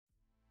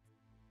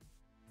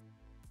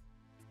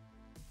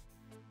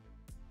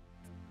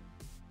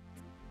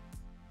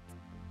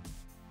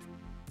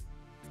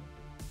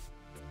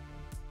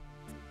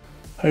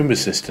Home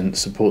Assistant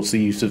supports the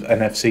use of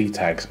NFC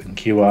tags and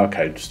QR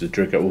codes to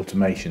trigger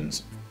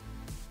automations.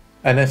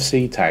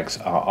 NFC tags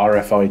are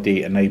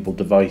RFID-enabled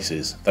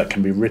devices that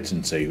can be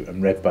written to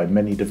and read by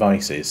many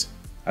devices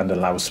and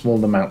allow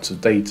small amounts of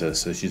data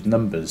such as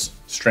numbers,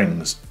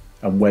 strings,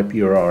 and web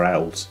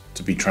URLs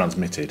to be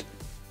transmitted.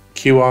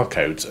 QR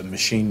codes are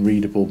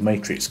machine-readable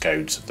matrix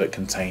codes that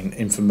contain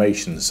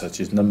information such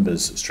as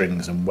numbers,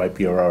 strings, and web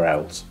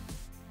URLs.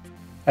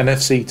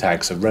 NFC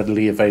tags are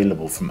readily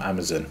available from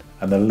Amazon,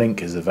 and a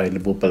link is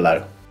available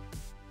below.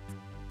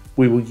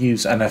 We will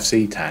use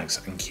NFC tags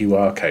and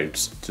QR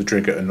codes to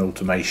trigger an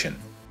automation.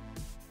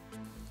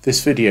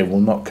 This video will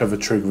not cover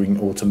triggering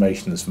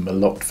automations from a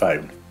locked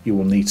phone. You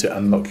will need to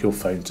unlock your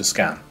phone to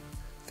scan.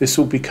 This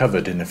will be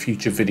covered in a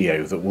future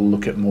video that will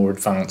look at more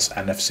advanced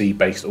NFC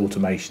based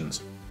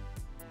automations.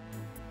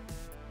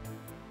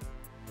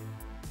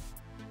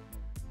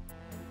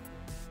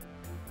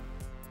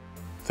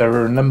 There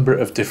are a number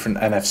of different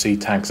NFC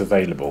tags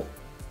available.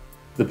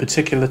 The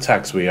particular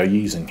tags we are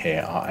using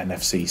here are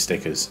NFC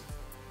stickers.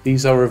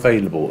 These are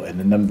available in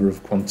a number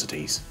of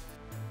quantities.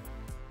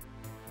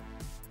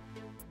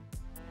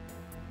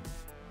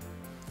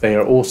 They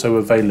are also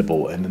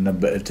available in a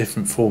number of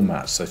different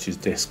formats such as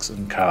discs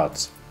and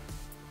cards.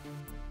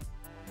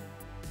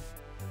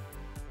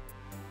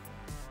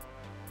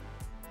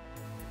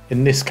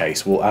 In this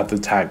case, we'll add the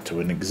tag to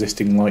an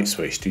existing light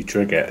switch to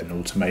trigger an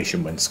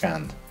automation when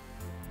scanned.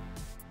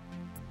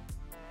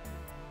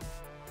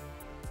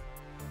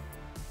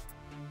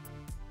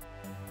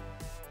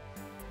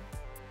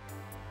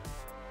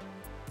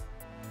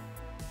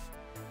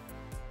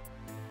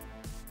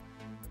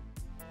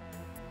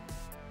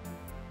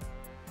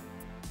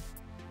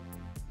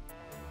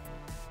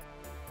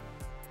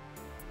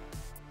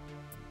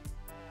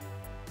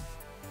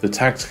 The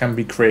tags can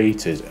be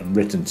created and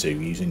written to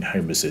using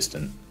Home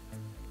Assistant.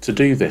 To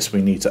do this,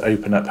 we need to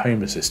open up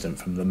Home Assistant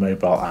from the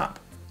mobile app.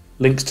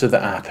 Links to the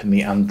app in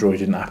the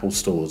Android and Apple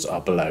stores are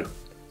below.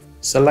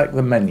 Select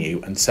the menu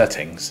and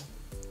settings,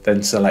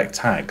 then select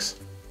Tags.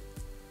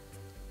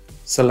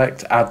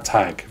 Select Add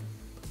Tag.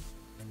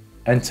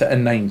 Enter a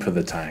name for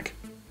the tag.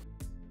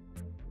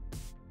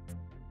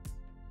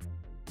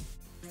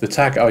 The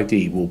tag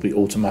ID will be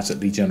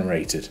automatically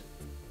generated.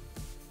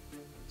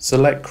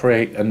 Select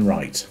Create and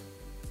Write.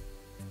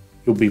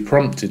 You'll be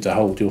prompted to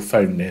hold your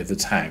phone near the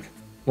tag.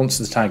 Once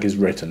the tag is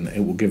written, it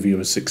will give you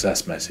a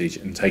success message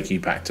and take you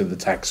back to the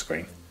tag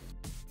screen.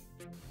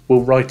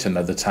 We'll write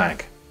another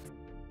tag.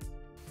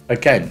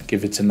 Again,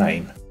 give it a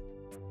name.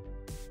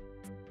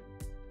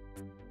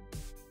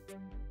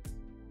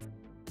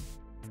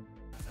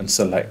 And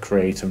select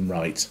Create and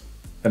Write,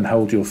 then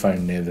hold your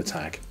phone near the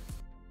tag.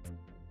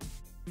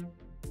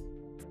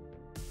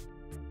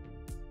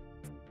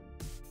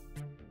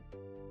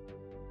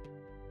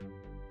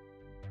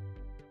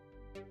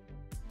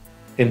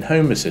 In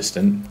Home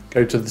Assistant,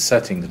 go to the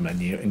Settings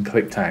menu and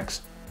click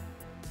Tags.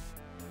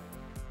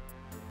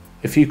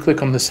 If you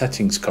click on the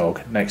Settings cog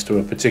next to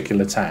a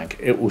particular tag,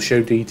 it will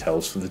show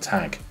details for the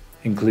tag,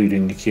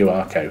 including the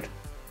QR code.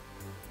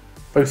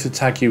 Both the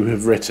tag you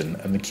have written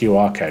and the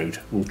QR code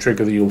will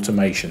trigger the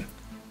automation.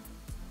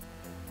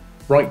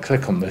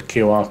 Right-click on the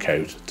QR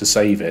code to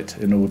save it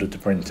in order to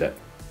print it.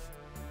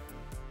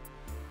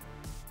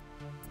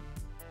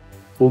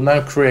 We'll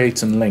now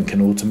create and link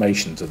an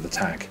automation to the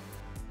tag.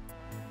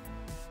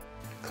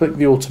 Click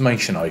the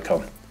automation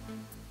icon.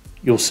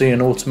 You'll see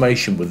an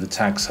automation with the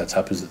tag set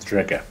up as the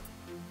trigger.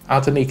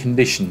 Add any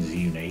conditions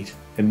you need.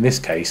 In this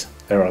case,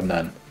 there are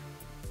none.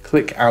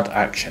 Click Add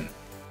Action.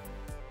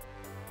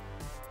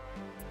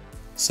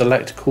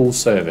 Select Call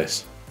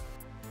Service.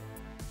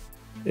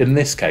 In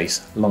this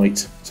case,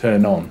 Light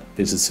Turn On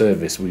is the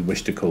service we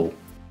wish to call.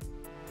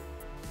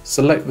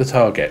 Select the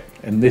target,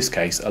 in this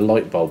case a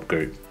light bulb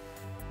group.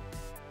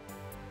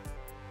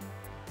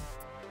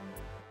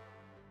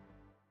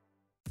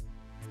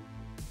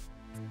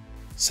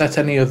 Set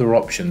any other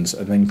options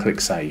and then click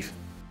Save.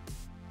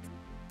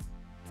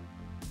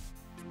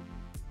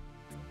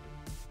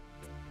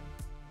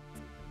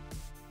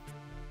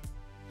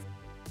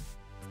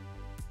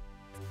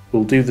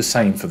 We'll do the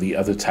same for the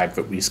other tag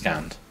that we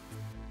scanned.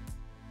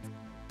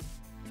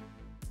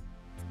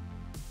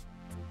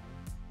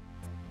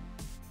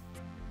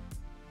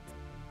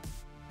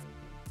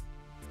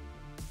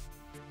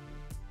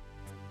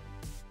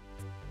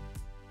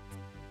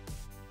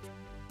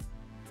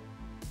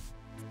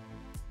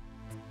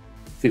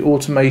 The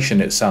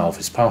automation itself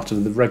is part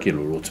of the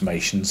regular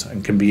automations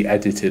and can be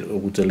edited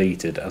or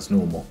deleted as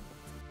normal.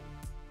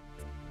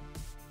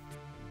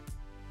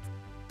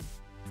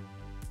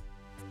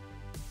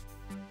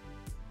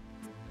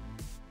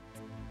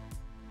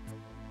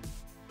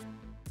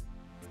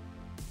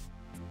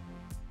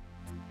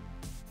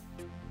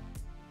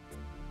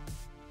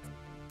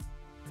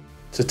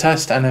 To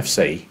test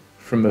NFC,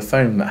 from a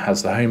phone that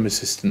has the Home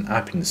Assistant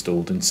app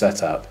installed and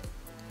set up,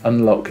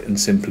 unlock and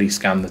simply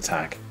scan the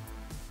tag.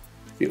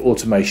 The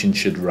automation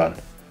should run.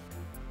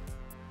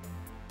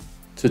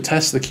 To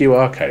test the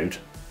QR code,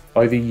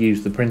 either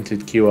use the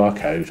printed QR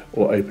code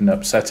or open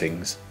up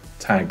Settings,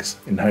 Tags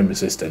in Home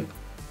Assistant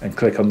and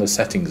click on the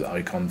settings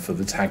icon for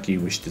the tag you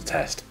wish to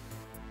test.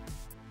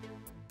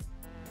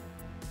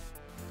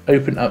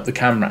 Open up the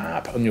camera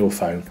app on your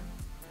phone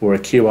or a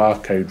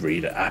QR code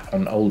reader app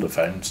on older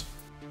phones.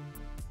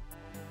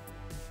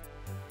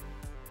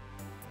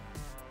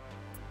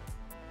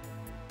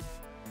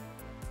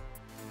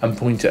 And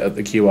point it at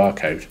the QR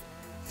code.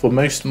 For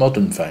most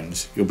modern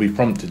phones, you'll be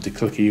prompted to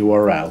click a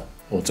URL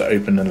or to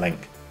open a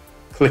link.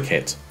 Click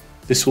it.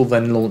 This will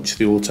then launch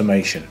the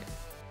automation.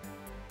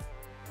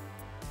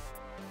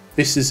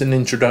 This is an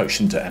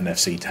introduction to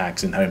NFC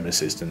tags in Home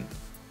Assistant.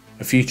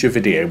 A future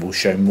video will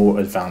show more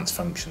advanced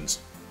functions.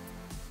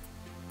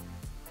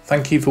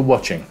 Thank you for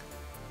watching.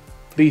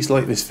 Please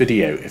like this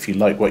video if you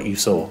like what you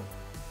saw.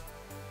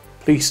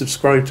 Please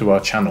subscribe to our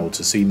channel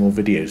to see more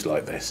videos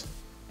like this.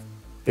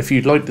 If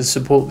you'd like to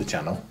support the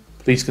channel,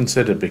 please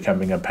consider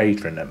becoming a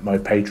patron at my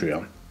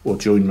Patreon or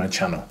join my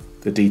channel.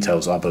 The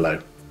details are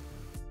below.